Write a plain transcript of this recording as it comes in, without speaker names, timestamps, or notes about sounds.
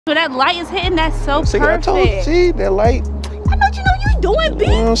So that light is hitting, that's so see, perfect. I told you, see, that light. I know you know you're doing, B.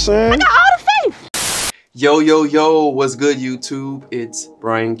 You know what I'm saying? I got all the faith. Yo, yo, yo, what's good, YouTube? It's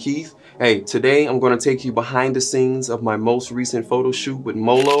Brian Keith. Hey, today I'm gonna take you behind the scenes of my most recent photo shoot with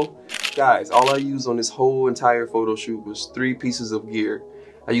Molo. Guys, all I used on this whole entire photo shoot was 3 pieces of gear.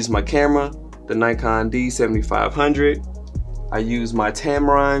 I used my camera, the Nikon D7500. I used my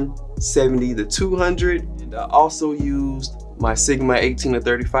Tamron 70-200. And I also used my Sigma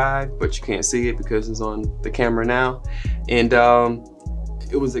 18-35, but you can't see it because it's on the camera now. And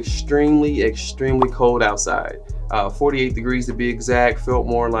it was extremely cold outside. 48 degrees to be exact, felt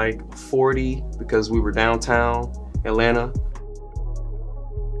more like 40 because we were downtown Atlanta.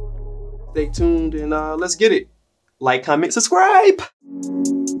 Stay tuned and let's get it. Like, comment, subscribe.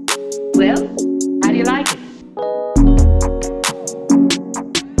 Well, how do you like it?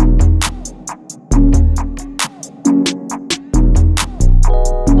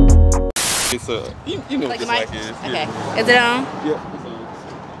 It's you know what this mic is. Okay, yeah. Is it on? Yeah.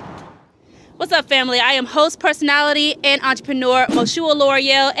 What's up, family? I am host, personality, and entrepreneur Moshua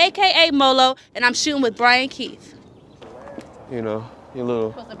L'Oreal, aka Molo, and I'm shooting with Brian Keith. You know, your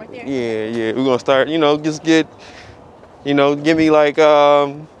little. Close up right there. Yeah. We're gonna start. You know, just get. You know, give me like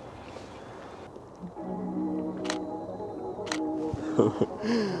But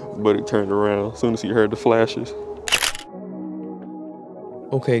it turned around as soon as he heard the flashes.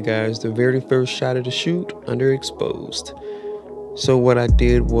 Okay guys, the very first shot of the shoot, underexposed. So what I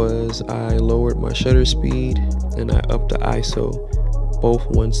did was I lowered my shutter speed and I upped the ISO, both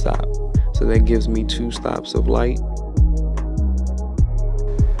 1 stop. So that gives me 2 stops of light.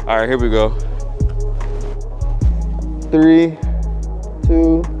 All right, here we go. 3,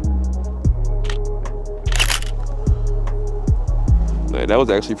 2. Man, that was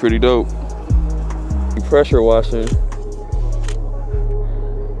actually pretty dope. Pressure washing.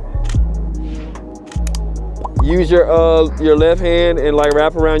 Use your left hand and like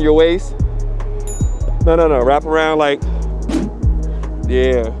wrap around your waist. No, wrap around like,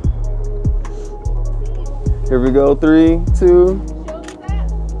 yeah. Here we go, 3, 2.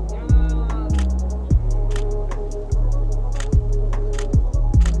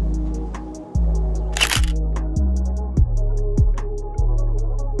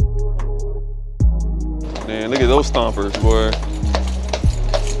 Man, look at those stompers, boy.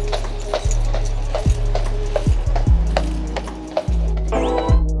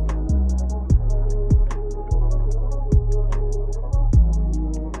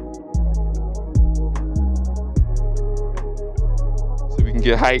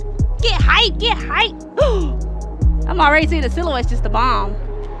 Get hype. Get hype, get hype. I'm already seeing the silhouette's just a bomb.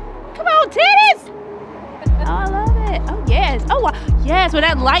 Come on, titties. Oh, I love it. Oh, yes. Oh, yes. When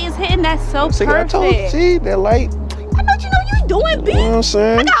that light is hitting, that's so see, perfect. I told you, see, that light. I know you know you're doing, B. You know what I'm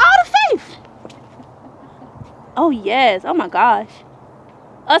saying? I got all the faith. Oh, yes. Oh, my gosh.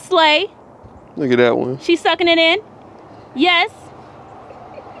 A sleigh. Look at that one. She's sucking it in. Yes.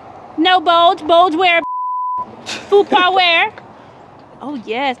 No bulge. Bulge wear. Fupa wear. Oh,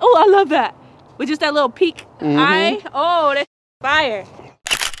 yes. Oh, I love that. With just that little peak eye. Oh, that's fire.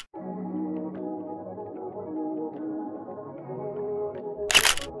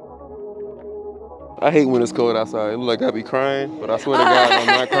 I hate when it's cold outside. It looks like I be crying, but I swear to God, I'm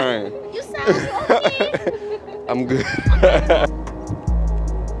not crying. You sound so I'm good.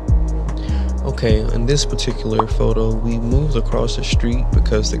 Okay, in this particular photo, we moved across the street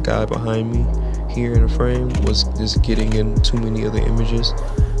because the guy behind me here in the frame was just getting in too many of the images.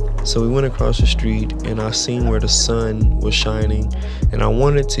 So we went across the street and I seen where the sun was shining, and I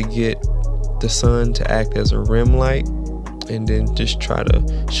wanted to get the sun to act as a rim light and then just try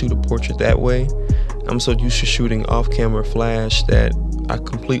to shoot a portrait that way. I'm so used to shooting off-camera flash that I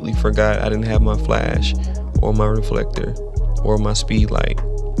completely forgot I didn't have my flash or my reflector or my speed light.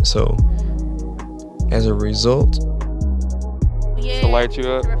 So as a result, to light you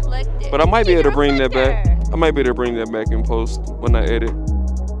up. But I might be able to bring that back. I might be able to bring that back in post when I edit.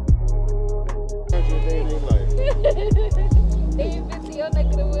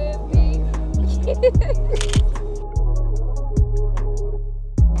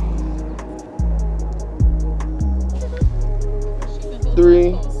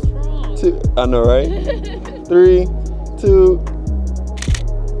 Three, 2. I know, right? 3, 2.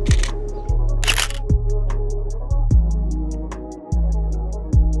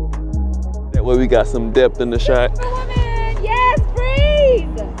 That way we got some depth in the shot. Woman. Yes,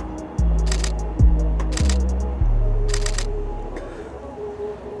 breathe.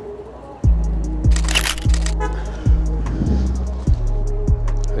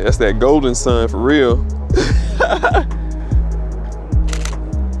 That's that golden sun for real.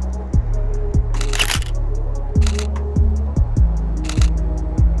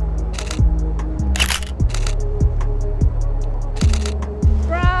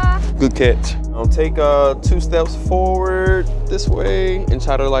 catch. Take 2 steps forward this way and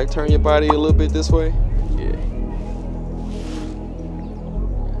try to like turn your body a little bit this way. Yeah.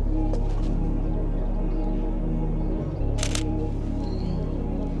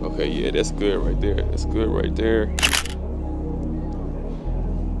 Okay, yeah, that's good right there. That's good right there.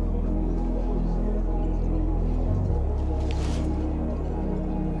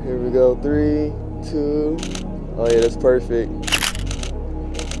 Here we go, 3, 2. Oh yeah, that's perfect.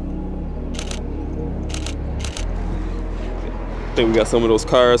 I think we got some of those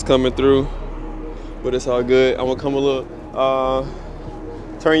cars coming through, but it's all good. I'm gonna come a little,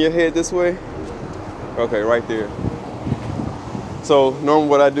 turn your head this way. Okay, right there. So normally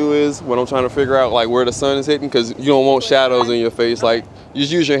what I do is when I'm trying to figure out like where the sun is hitting, because you don't want shadows in your face, like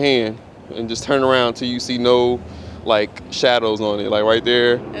just use your hand and just turn around till you see no like shadows on it, like right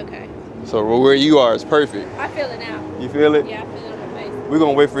there. Okay. So where you are is perfect. I feel it now. You feel it? Yeah, I feel it on my face. We're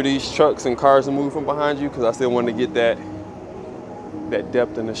gonna wait for these trucks and cars to move from behind you because I still want to get that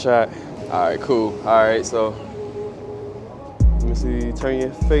depth in the shot. All right, cool. All right, so let me see, turn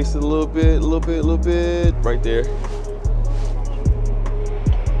your face a little bit, right there.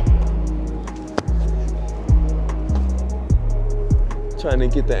 Trying to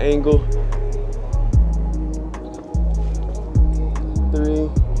get the angle. 3,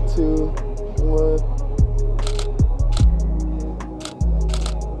 2, 1.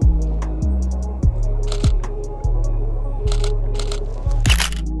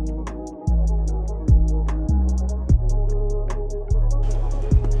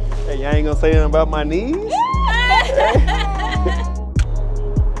 Hey, y'all ain't gonna say anything about my knees?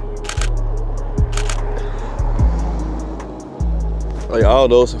 Like all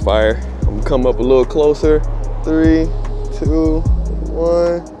those are fire. I'm gonna come up a little closer. 3, 2,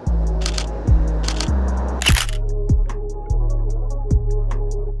 1.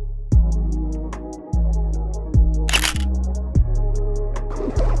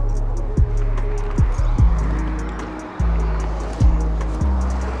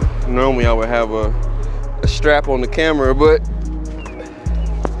 Normally I would have a strap on the camera, but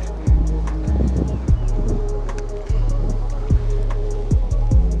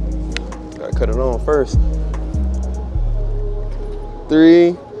gotta cut it on first.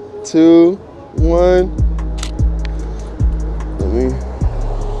 3, 2, 1. Let me.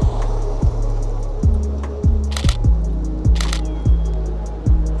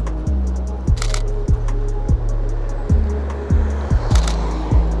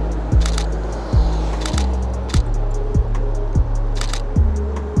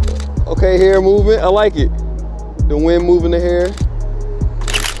 Okay, hair moving, I like it. The wind moving the hair.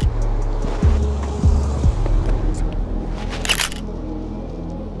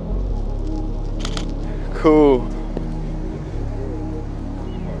 Cool.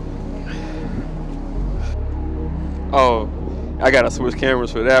 Oh, I gotta switch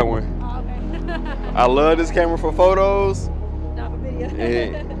cameras for that one. Oh, okay. I love this camera for photos. Not for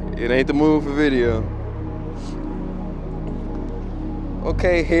video. It ain't the move for video.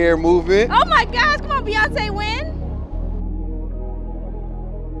 Okay, hair moving. Oh my gosh, come on, Beyonce, win.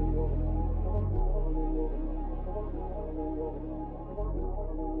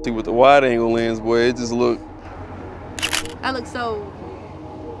 See, with the wide angle lens, boy, it just look. I look so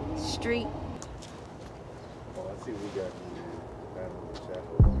street. Oh, I see what we got.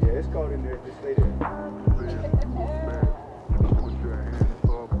 Yeah, it's caught in there. Just stay there.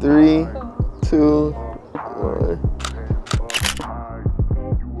 3, 2, 1.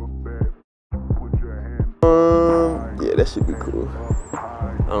 Yeah, that should be cool.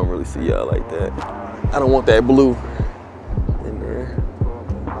 I don't really see y'all like that. I don't want that blue in there.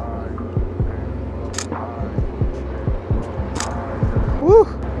 Woo!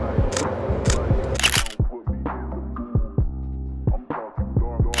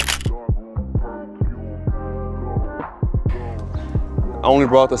 I only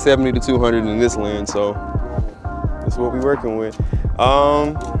brought the 70 to 200 in this lens, so that's what we're working with.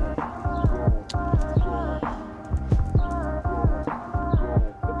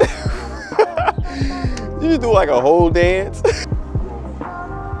 You do like a whole dance.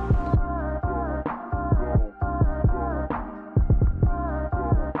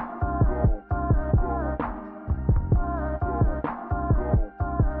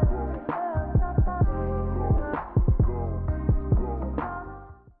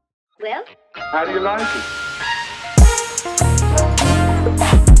 Well, How do you like it?